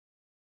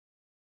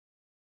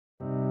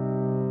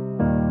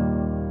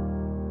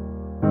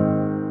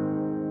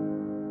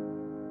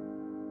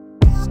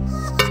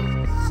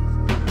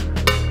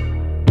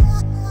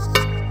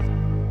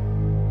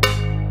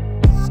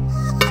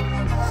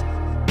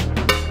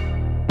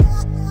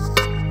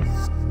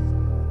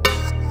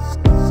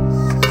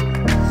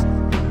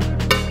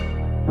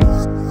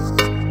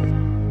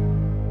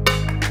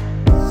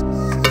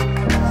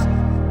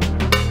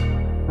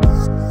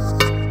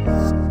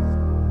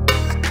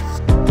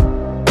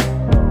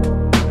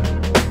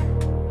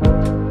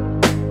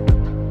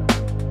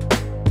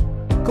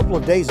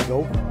of days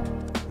ago,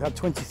 we had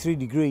 23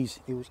 degrees.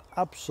 It was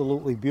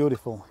absolutely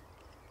beautiful.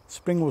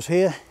 Spring was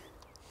here,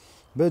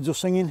 birds were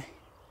singing,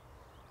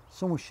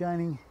 sun was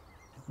shining.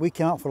 We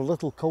came out for a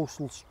little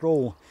coastal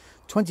stroll.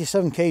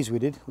 27 k's we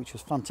did, which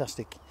was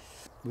fantastic.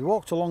 We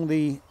walked along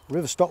the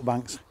river stock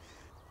banks,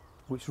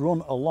 which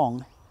run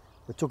along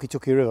the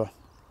Tuki River.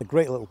 A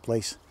great little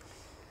place.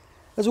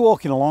 As we're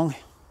walking along,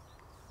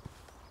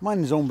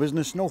 minding his own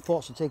business, no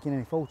thoughts of taking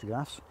any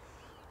photographs,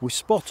 we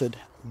spotted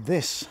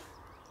this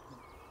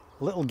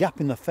little gap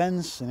in the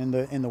fence and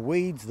in the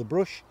weeds, the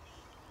brush,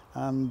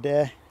 and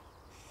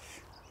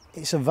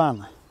it's a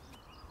van.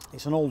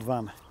 It's an old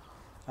van.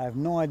 I have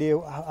no idea.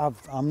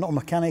 I'm not a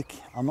mechanic.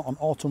 I'm not an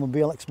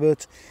automobile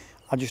expert.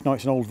 I just know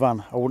it's an old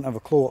van. I wouldn't have a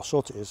clue what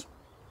sort it is,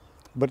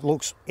 but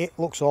it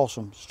looks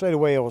awesome. Straight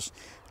away I was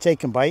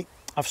taken by it.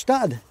 I've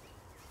started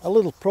a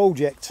little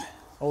project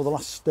over the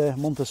last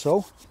month or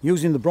so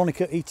using the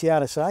Bronica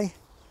ETRSi,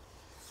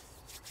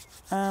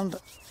 and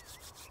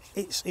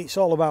it's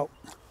all about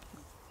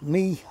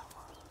me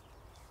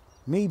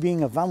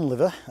being a van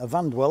liver, a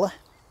van dweller.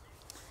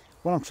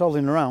 When I'm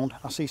travelling around,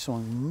 I see some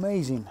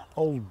amazing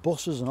old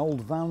buses and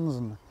old vans,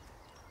 and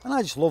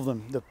I just love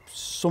them.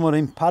 Some are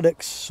in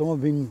paddocks, some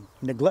have been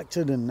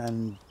neglected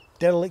and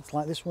derelict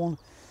like this one.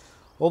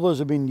 Others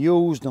have been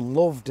used and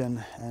loved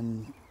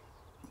and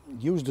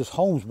used as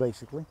homes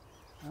basically.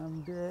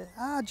 And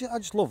I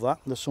just love that.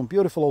 There's some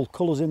beautiful old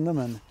colours in them,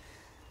 and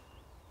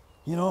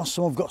you know,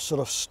 some have got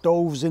sort of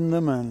stoves in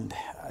them and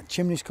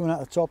chimneys coming out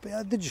the top.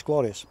 Yeah, they're just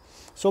glorious.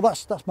 So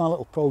that's my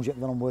little project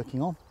that I'm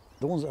working on.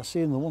 The ones that I see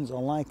and the ones that I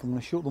like, I'm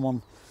going to shoot them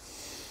on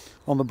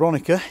the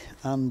Bronica,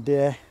 and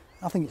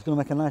I think it's going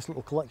to make a nice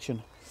little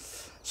collection.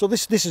 So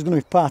this is going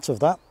to be part of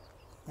that.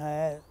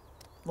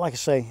 Like I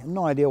say,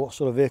 no idea what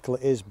sort of vehicle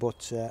it is,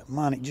 but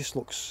man, it just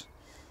looks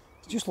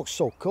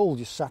so cool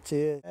just sat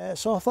here.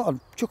 So I thought I'd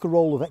chuck a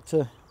roll of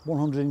Hector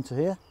 100 into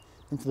here,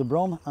 into the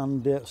Bron,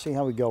 and see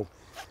how we go.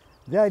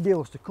 The idea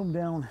was to come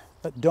down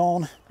at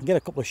dawn, get a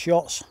couple of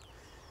shots,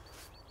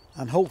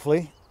 and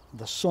hopefully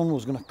the sun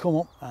was going to come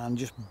up and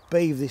just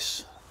bathe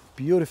this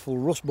beautiful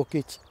rust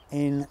bucket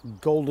in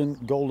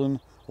golden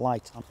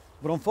light.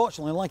 But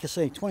unfortunately, like I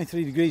say,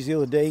 23 degrees the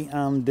other day,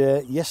 and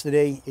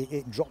yesterday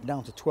it dropped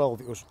down to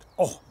 12. It was,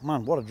 oh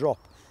man, what a drop.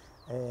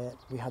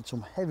 We had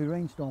some heavy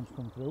rainstorms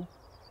come through.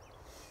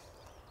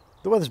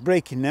 The weather's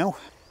breaking now.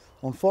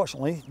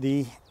 Unfortunately,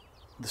 the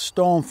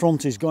storm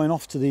front is going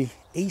off to the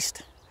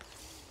east,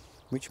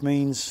 which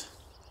means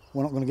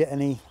we're not going to get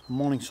any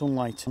morning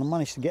sunlight. And I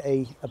managed to get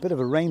a bit of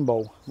a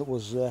rainbow that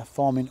was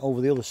forming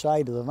over the other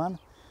side of the van.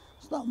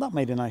 So that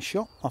made a nice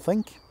shot, I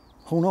think.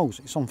 Who knows?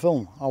 It's on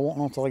film. I won't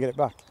know until I get it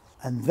back.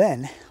 And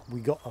then we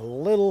got a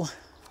little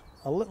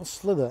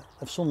slither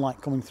of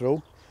sunlight coming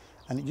through,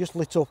 and it just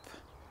lit up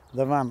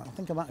the van. I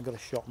think I might have got a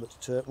shot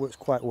that works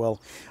quite well.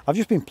 I've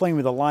just been playing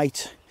with the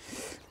light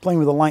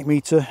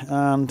meter,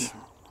 and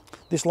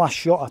this last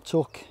shot I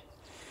took,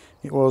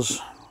 it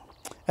was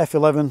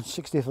f11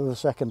 60th of a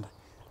second,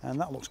 and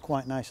that looks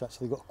quite nice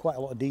actually. Got quite a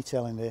lot of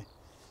detail in there.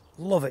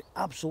 Love it,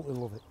 absolutely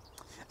love it.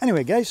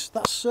 Anyway guys,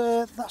 that's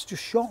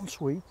just short and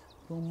sweet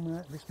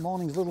from this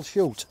morning's little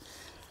shoot.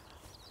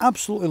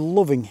 Absolutely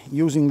loving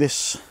using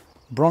this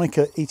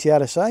Bronica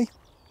ETRSi.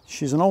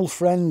 She's an old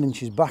friend, and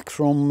she's back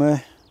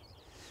from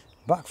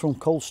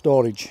cold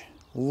storage.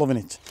 Loving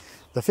it.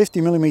 The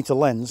 50mm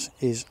lens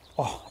is,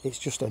 oh, it's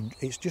just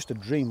a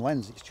dream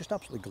lens. It's just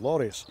absolutely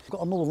glorious. I've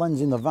got another lens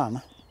in the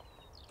van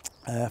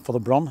for the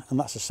Bron, and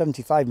that's a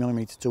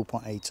 75mm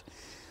 2.8.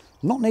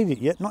 Not needed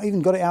it yet, not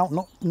even got it out,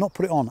 not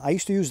put it on. I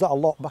used to use that a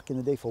lot back in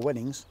the day for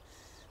weddings.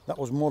 That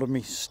was more of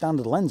my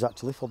standard lens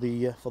actually for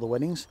the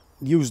weddings.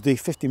 Used the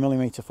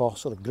 50mm for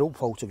sort of group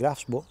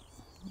photographs, but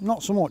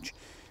not so much.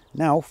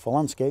 Now for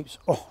landscapes,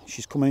 oh,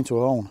 she's coming into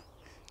her own.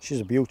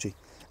 She's a beauty.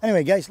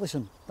 Anyway guys,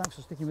 listen, thanks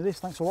for sticking with this,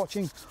 thanks for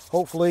watching.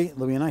 Hopefully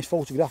there'll be a nice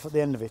photograph at the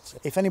end of it.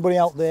 If anybody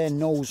out there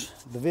knows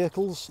the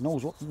vehicles,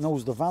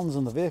 knows the vans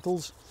and the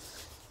vehicles,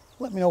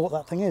 let me know what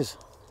that thing is,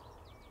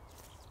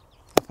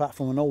 apart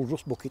from an old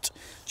rust bucket.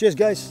 Cheers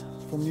guys,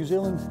 from New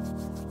Zealand,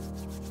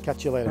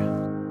 catch you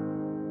later.